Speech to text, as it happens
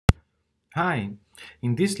Hi,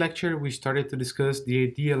 in this lecture we started to discuss the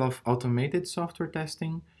idea of automated software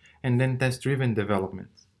testing and then test-driven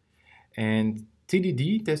development. And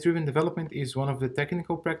TDD, test-driven development, is one of the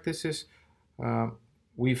technical practices uh,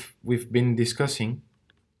 we've been discussing.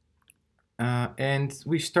 And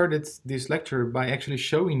we started this lecture by actually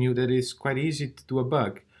showing you that it's quite easy to do a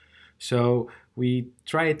bug. So we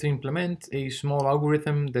tried to implement a small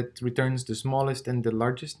algorithm that returns the smallest and the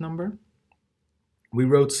largest number. We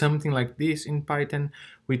wrote something like this in Python.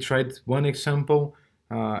 We tried one example.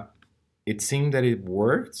 Uh, it seemed that it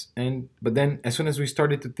worked, but then as soon as we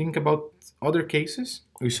started to think about other cases,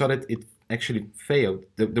 we saw that it actually failed.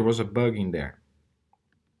 There was a bug in there,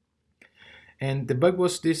 and the bug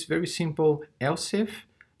was this very simple else if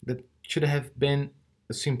that should have been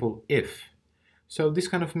a simple if. So these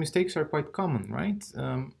kind of mistakes are quite common, right?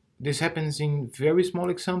 This happens in very small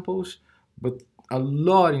examples, but a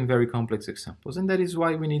lot in very complex examples, and that is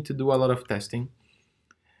why we need to do a lot of testing.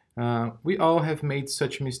 We all have made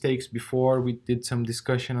such mistakes before. We did some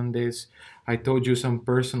discussion on this. I told you some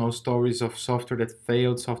personal stories of software that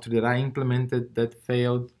failed, software that I implemented that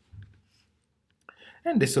failed.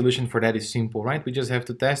 And the solution for that is simple, right? We just have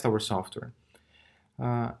to test our software.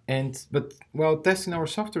 But well, testing our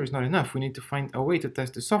software is not enough. We need to find a way to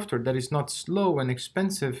test the software that is not slow and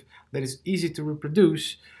expensive, that is easy to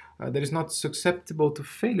reproduce, that is not susceptible to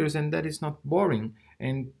failures, and that is not boring.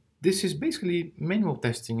 And this is basically manual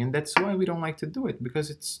testing, and that's why we don't like to do it,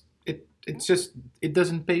 because it's just it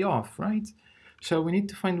doesn't pay off, right? So we need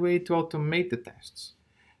to find a way to automate the tests,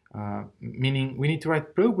 meaning we need to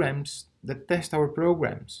write programs that test our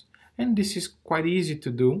programs, and this is quite easy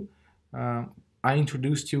to do. Uh, I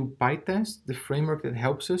introduced you PyTest, the framework that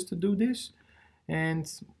helps us to do this. And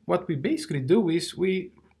what we basically do is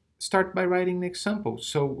we start by writing an example.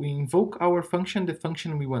 So we invoke our function, the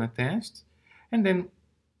function we want to test, and then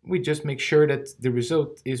we just make sure that the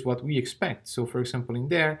result is what we expect. So for example, in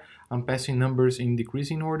there, I'm passing numbers in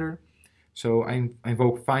decreasing order. So I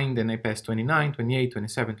invoke find and I pass 29, 28,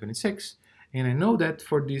 27, 26. And I know that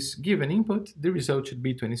for this given input, the result should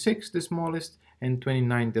be 26, the smallest, and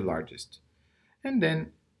 29, the largest. And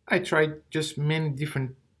then I tried just many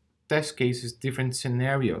different test cases, different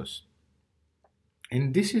scenarios.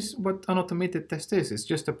 And this is what an automated test is. It's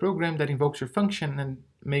just a program that invokes your function and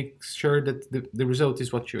makes sure that the result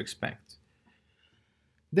is what you expect.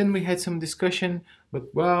 Then we had some discussion, but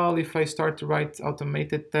well, if I start to write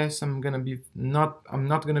automated tests, I'm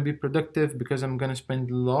not gonna be productive because I'm gonna spend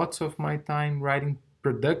lots of my time writing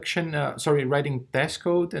writing test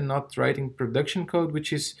code and not writing production code,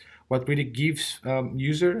 which is what really gives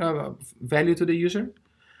user value to the user.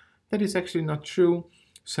 That is actually not true.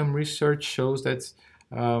 Some research shows that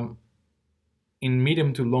um, in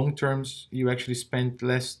medium to long terms, you actually spend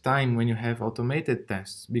less time when you have automated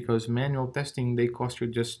tests because manual testing, they cost you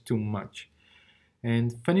just too much.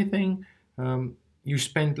 And funny thing, you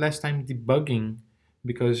spend less time debugging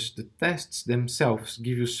because the tests themselves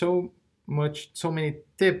give you so many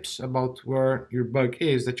tips about where your bug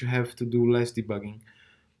is that you have to do less debugging.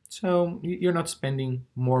 So you're not spending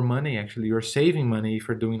more money, actually, you're saving money if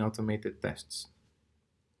you're doing automated tests.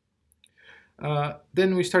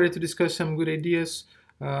 Then we started to discuss some good ideas,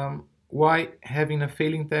 why having a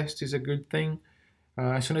failing test is a good thing.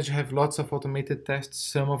 As soon as you have lots of automated tests,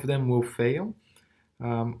 some of them will fail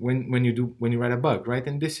when you write a bug, right?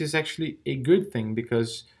 And this is actually a good thing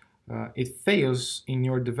because it fails in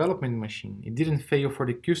your development machine. It didn't fail for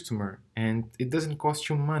the customer, and it doesn't cost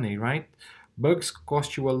you money, right? Bugs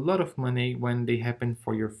cost you a lot of money when they happen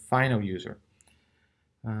for your final user.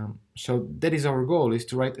 So that is our goal, is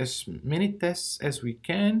to write as many tests as we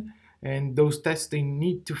can, and those tests, they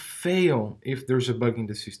need to fail if there's a bug in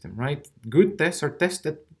the system, right? Good tests are tests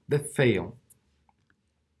that fail.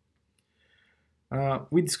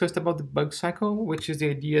 We discussed about the bug cycle, which is the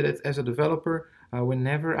idea that as a developer,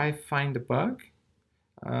 whenever I find a bug,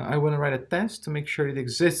 I want to write a test to make sure it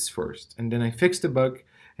exists first, and then I fix the bug,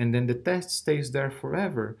 and then the test stays there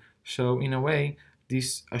forever. So in a way,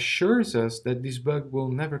 this assures us that this bug will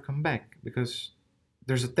never come back because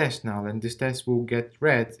there's a test now, and this test will get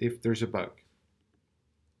read if there's a bug.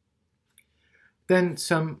 Then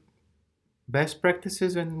some best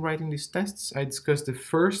practices when writing these tests. I discussed the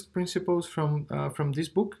first principles from this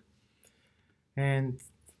book, and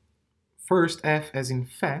first F as in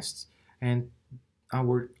fast, and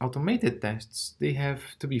our automated tests, they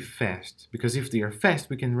have to be fast, because if they are fast,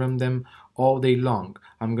 we can run them all day long.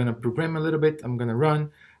 I'm gonna program a little bit, I'm gonna run,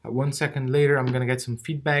 1 second later I'm gonna get some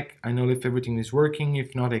feedback, I know if everything is working,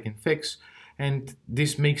 if not I can fix, and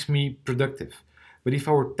this makes me productive. But if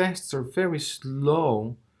our tests are very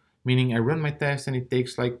slow, meaning I run my test and it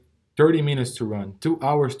takes like 30 minutes to run, 2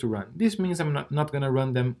 hours to run. This means I'm not going to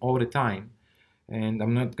run them all the time, and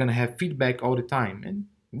I'm not going to have feedback all the time. And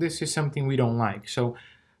this is something we don't like. So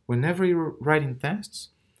whenever you're writing tests,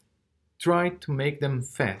 try to make them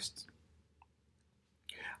fast.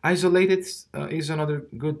 Isolated is another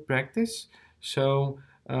good practice. So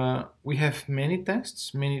we have many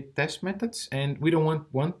tests, many test methods, and we don't want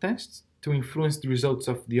one test to influence the results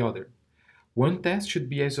of the other. One test should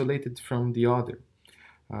be isolated from the other.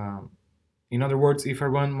 In other words, if I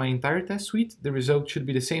run my entire test suite, the result should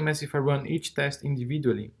be the same as if I run each test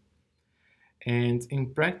individually. And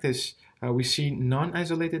in practice, we see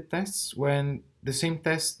non-isolated tests when the same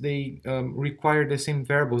tests, they require the same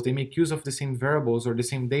variables, they make use of the same variables or the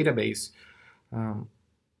same database.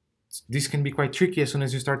 This can be quite tricky as soon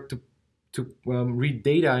as you start to read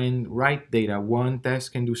data and write data. One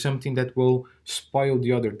test can do something that will spoil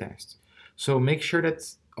the other test. So make sure that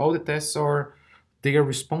all the tests they are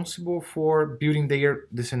responsible for building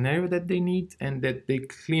the scenario that they need, and that they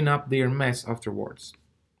clean up their mess afterwards.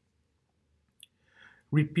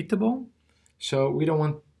 Repeatable. So we don't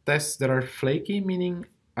want tests that are flaky, meaning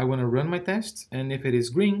I want to run my test, and if it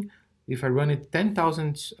is green, if I run it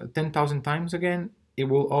 10,000 times again, it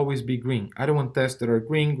will always be green. I don't want tests that are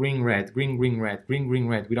green, green, red, green, green, red, green, green,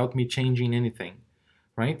 red, without me changing anything,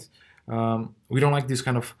 right? We don't like this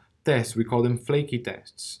kind of tests. We call them flaky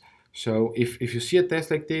tests. So if you see a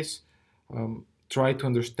test like this, try to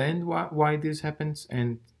understand why this happens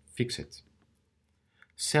and fix it.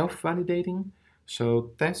 Self-validating.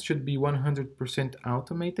 So tests should be 100%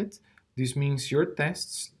 automated. This means your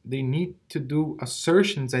tests, they need to do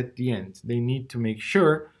assertions at the end. They need to make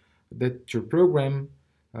sure that your program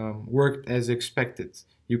worked as expected.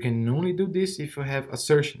 You can only do this if you have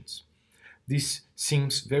assertions. This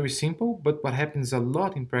seems very simple, but what happens a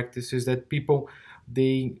lot in practice is that people,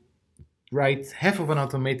 they write half of an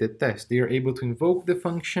automated test. They are able to invoke the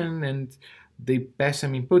function and they pass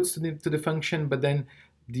some inputs to the function, but then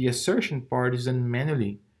the assertion part is done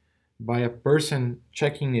manually by a person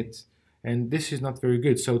checking it, and this is not very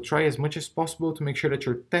good. So try as much as possible to make sure that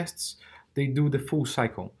your tests, they do the full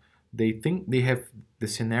cycle. They think they have the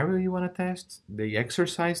scenario you want to test, they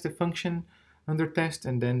exercise the function under test,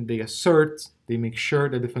 and then they assert, they make sure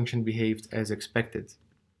that the function behaved as expected.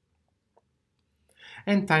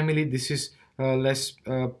 And timely, this is less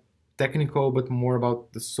technical, but more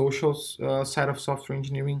about the social side of software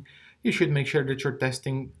engineering. You should make sure that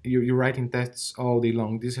you're writing tests all day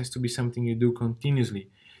long. This has to be something you do continuously.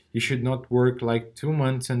 You should not work like 2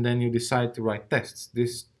 months and then you decide to write tests.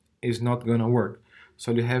 This is not gonna work.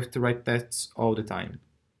 So you have to write tests all the time.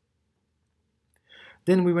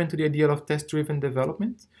 Then we went to the idea of test-driven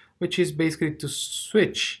development, which is basically to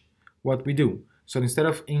switch what we do. So instead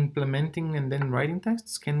of implementing and then writing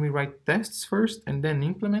tests, can we write tests first and then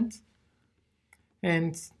implement?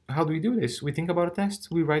 And how do we do this? We think about a test,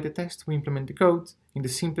 we write a test, we implement the code in the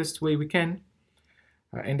simplest way we can.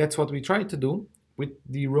 And that's what we tried to do with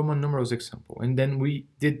the Roman numerals example. And then we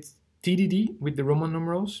did TDD with the Roman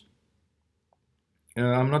numerals.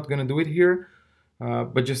 I'm not going to do it here,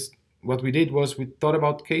 but just what we did was we thought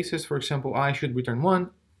about cases. For example, I should return 1.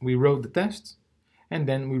 We wrote the test, and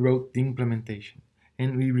then we wrote the implementation,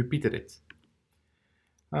 and we repeated it.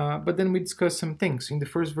 But then we discussed some things. In the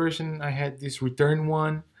first version, I had this return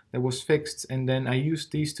 1 that was fixed, and then I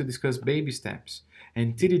used these to discuss baby steps.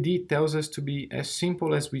 And TDD tells us to be as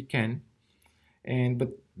simple as we can.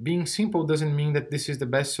 But being simple doesn't mean that this is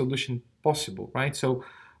the best solution possible, right? So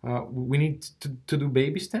we need to do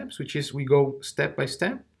baby steps, which is we go step by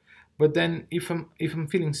step. But then if I'm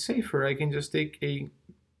feeling safer, I can just take a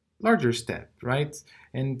larger step, right?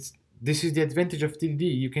 And this is the advantage of TDD.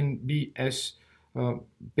 You can be as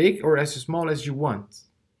big or as small as you want.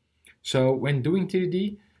 So when doing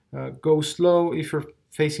TDD, go slow if you're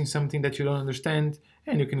facing something that you don't understand,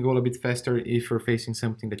 and you can go a little bit faster if you're facing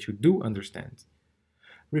something that you do understand.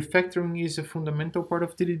 Refactoring is a fundamental part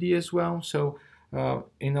of TDD as well. So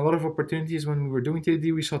in a lot of opportunities when we were doing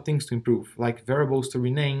TDD, we saw things to improve, like variables to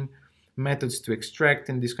rename, methods to extract,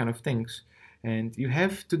 and these kind of things. And you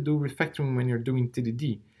have to do refactoring when you're doing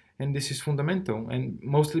TDD. And this is fundamental, and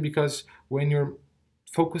mostly because when you're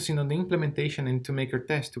focusing on the implementation and to make your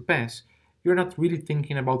test to pass, you're not really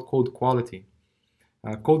thinking about code quality.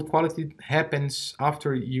 Code quality happens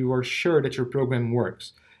after you are sure that your program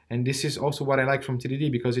works. And this is also what I like from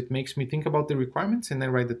TDD, because it makes me think about the requirements and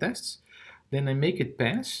then write the tests. Then I make it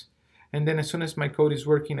pass. And then as soon as my code is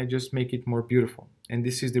working, I just make it more beautiful. And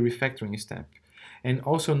this is the refactoring step. And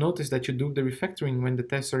also notice that you do the refactoring when the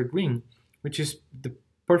tests are green, which is the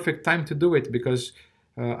perfect time to do it, because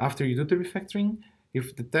after you do the refactoring,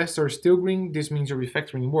 If the tests are still green, this means your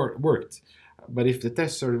refactoring worked. But if the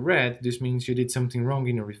tests are red, this means you did something wrong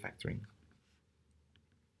in your refactoring.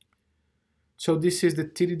 So this is the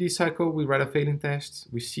TDD cycle. We write a failing test,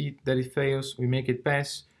 we see that it fails, we make it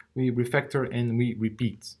pass, we refactor, and we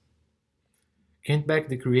repeat. Kent Beck,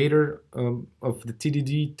 the creator of the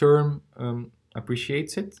TDD term,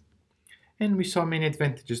 appreciates it. And we saw many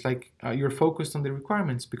advantages, like you're focused on the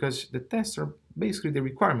requirements because the tests are basically the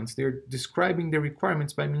requirements. They're describing the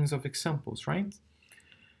requirements by means of examples, right?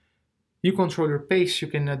 You control your pace, you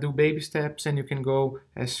can do baby steps, and you can go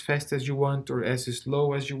as fast as you want or as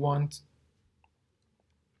slow as you want.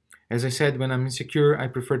 As I said, when I'm insecure, I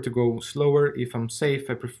prefer to go slower. If I'm safe,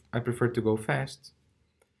 I prefer to go fast.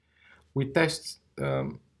 We test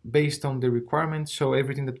based on the requirements, so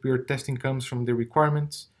everything that we are testing comes from the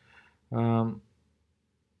requirements. And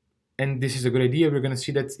this is a good idea. We're going to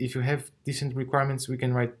see that if you have decent requirements, we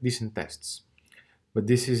can write decent tests. But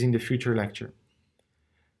this is in the future lecture.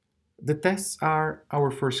 The tests are our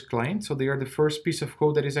first client, so they are the first piece of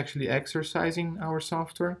code that is actually exercising our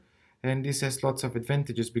software. And this has lots of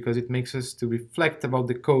advantages because it makes us to reflect about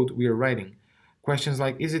the code we are writing. Questions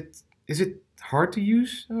like, is it hard to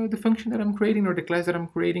use the function that I'm creating or the class that I'm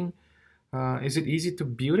creating? Is it easy to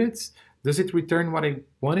build it? Does it return what I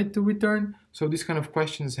want it to return? So these kind of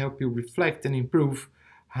questions help you reflect and improve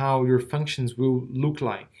how your functions will look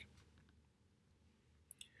like.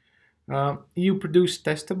 You produce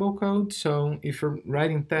testable code, so if you're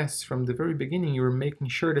writing tests from the very beginning, you're making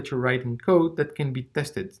sure that you're writing code that can be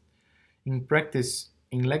tested. In practice,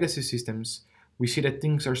 in legacy systems, we see that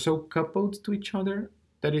things are so coupled to each other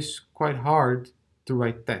that it's quite hard to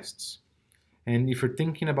write tests. And if you're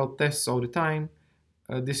thinking about tests all the time,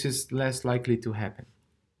 this is less likely to happen.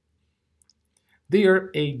 They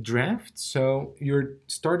are a draft, so you're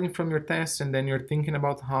starting from your tests and then you're thinking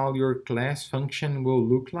about how your class function will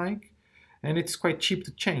look like. And it's quite cheap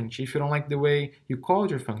to change. If you don't like the way you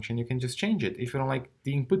called your function, you can just change it. If you don't like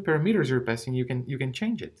the input parameters you're passing, you can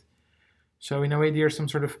change it. So in a way, there's some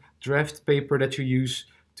sort of draft paper that you use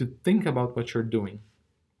to think about what you're doing.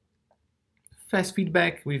 Fast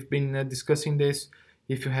feedback, we've been discussing this.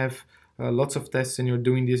 If you have lots of tests and you're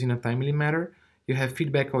doing this in a timely manner, you have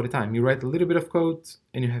feedback all the time. You write a little bit of code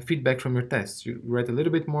and you have feedback from your tests. You write a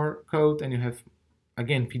little bit more code and you have,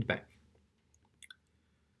 again, feedback.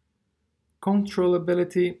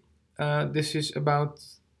 Controllability, this is about,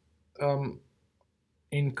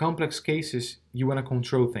 in complex cases, you want to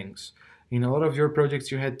control things. In a lot of your projects,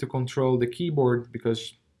 you had to control the keyboard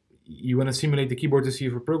because you want to simulate the keyboard to see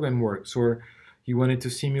if a program works, or you wanted to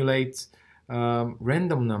simulate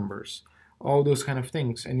random numbers, all those kind of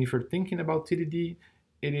things. And if you're thinking about TDD,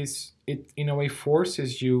 it in a way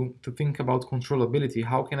forces you to think about controllability.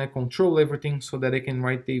 How can I control everything so that I can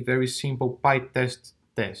write a very simple PyTest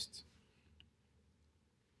test?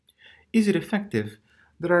 Is it effective?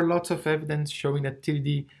 There are lots of evidence showing that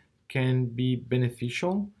TDD can be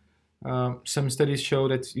beneficial. Some studies show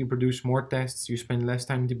that you produce more tests, you spend less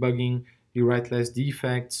time debugging, you write less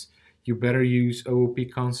defects, you better use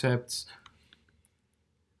OOP concepts.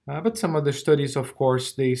 But some other studies, of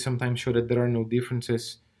course, they sometimes show that there are no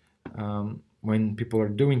differences when people are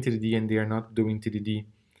doing TDD and they are not doing TDD.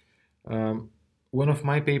 One of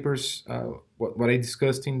my papers, what I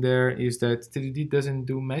discussed in there is that TDD doesn't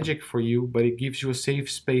do magic for you, but it gives you a safe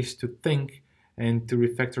space to think and to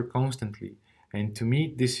refactor constantly. And to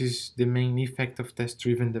me, this is the main effect of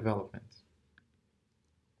test-driven development.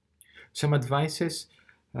 Some advices,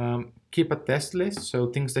 keep a test list, so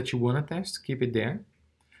things that you want to test, keep it there.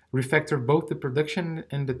 Refactor both the production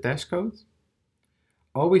and the test code.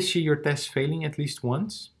 Always see your tests failing at least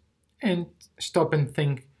once. And stop and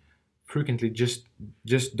think frequently. Just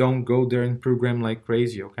don't go there and program like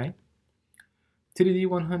crazy, okay? TDD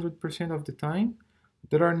 100% of the time.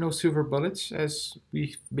 There are no silver bullets, as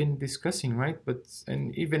we've been discussing, right?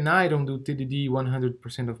 And even I don't do TDD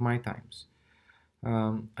 100% of my times.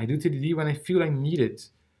 I do TDD when I feel I need it.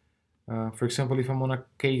 For example, if I'm on a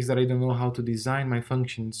case that I don't know how to design my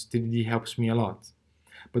functions, TDD helps me a lot.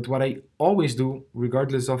 But what I always do,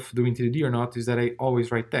 regardless of doing TDD or not, is that I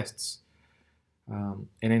always write tests.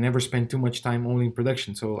 And I never spend too much time only in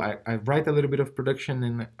production. So I write a little bit of production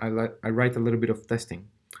and I write a little bit of testing.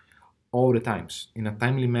 All the times, in a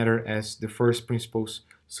timely manner as the first principles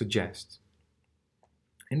suggest.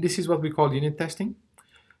 And this is what we call unit testing.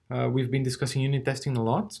 We've been discussing unit testing a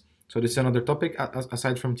lot. So this is another topic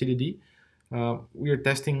aside from TDD. We are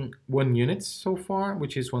testing one unit so far,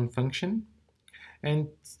 which is one function. And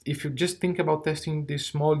if you just think about testing these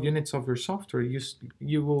small units of your software,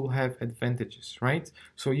 you will have advantages, right?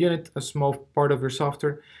 So unit, a small part of your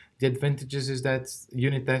software, The advantages is that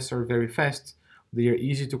unit tests are very fast. They are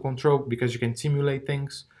easy to control because you can simulate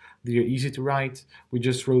things. They are easy to write. We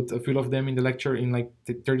just wrote a few of them in the lecture in like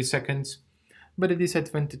 30 seconds. But the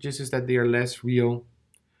disadvantages is that they are less real.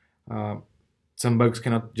 Some bugs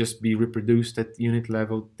cannot just be reproduced at unit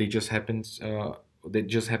level. They just happen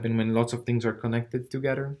when lots of things are connected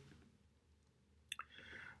together.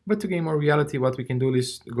 But to gain more reality, what we can do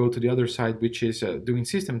is go to the other side, which is doing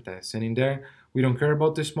system tests. And in there, we don't care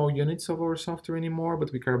about the small units of our software anymore,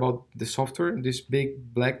 but we care about the software, this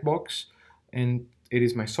big black box. And it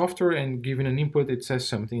is my software, and given an input, it says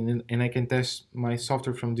something, and I can test my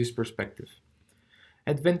software from this perspective.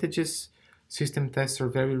 Advantages, system tests are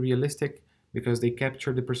very realistic because they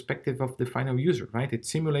capture the perspective of the final user, right? It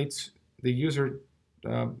simulates the user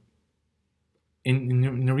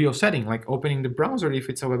in a real setting, like opening the browser if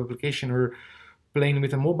it's a web application, or playing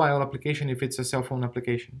with a mobile application if it's a cell phone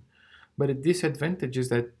application. But the disadvantage is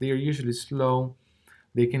that they are usually slow,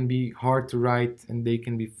 they can be hard to write, and they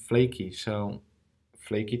can be flaky. So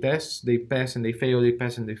flaky tests, they pass and they fail, they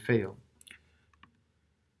pass and they fail.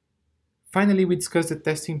 Finally, we discussed the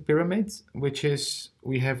testing pyramid, which is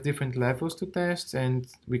we have different levels to test, and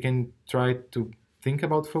we can try to think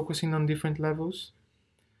about focusing on different levels.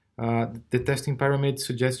 The testing pyramid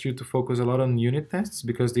suggests you to focus a lot on unit tests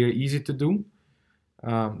because they are easy to do.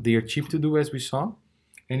 They are cheap to do, as we saw.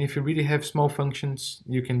 And if you really have small functions,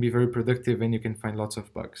 you can be very productive and you can find lots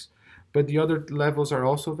of bugs. But the other levels are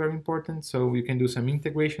also very important. So you can do some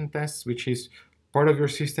integration tests, which is part of your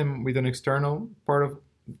system with an external part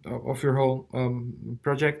of your whole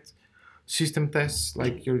project. System tests,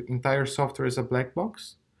 like your entire software is a black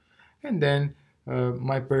box. And then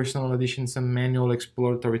my personal addition, some manual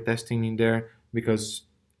exploratory testing in there because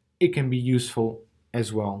it can be useful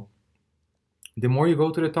as well. The more you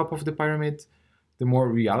go to the top of the pyramid, the more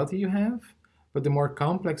reality you have, but the more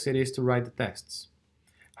complex it is to write the tests.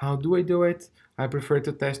 How do I do it? I prefer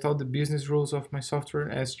to test all the business rules of my software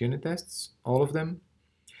as unit tests, all of them.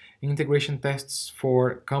 Integration tests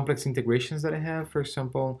for complex integrations that I have. For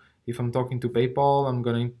example, if I'm talking to PayPal, I'm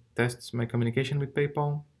going to test my communication with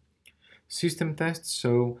PayPal. System tests,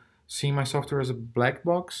 so seeing my software as a black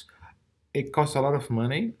box, it costs a lot of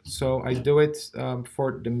money, so I do it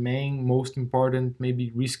for the main, most important, maybe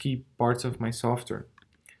risky parts of my software.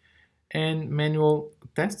 And manual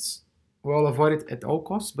tests, well, avoid it at all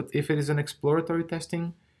costs, but if it is an exploratory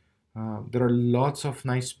testing, there are lots of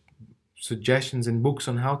nice suggestions and books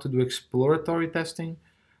on how to do exploratory testing,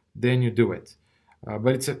 then you do it.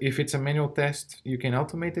 But if it's a manual test, you can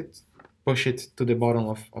automate it, push it to the bottom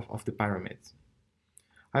of the pyramid.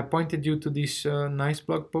 I pointed you to this nice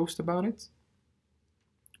blog post about it.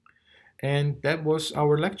 And that was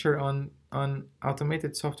our lecture on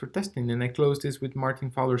automated software testing. And I close this with Martin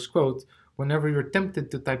Fowler's quote: whenever you're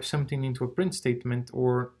tempted to type something into a print statement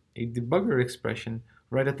or a debugger expression,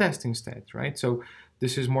 write a test instead, right? So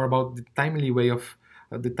this is more about the timely way of,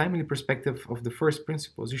 the timely perspective of the first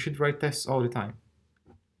principles. You should write tests all the time.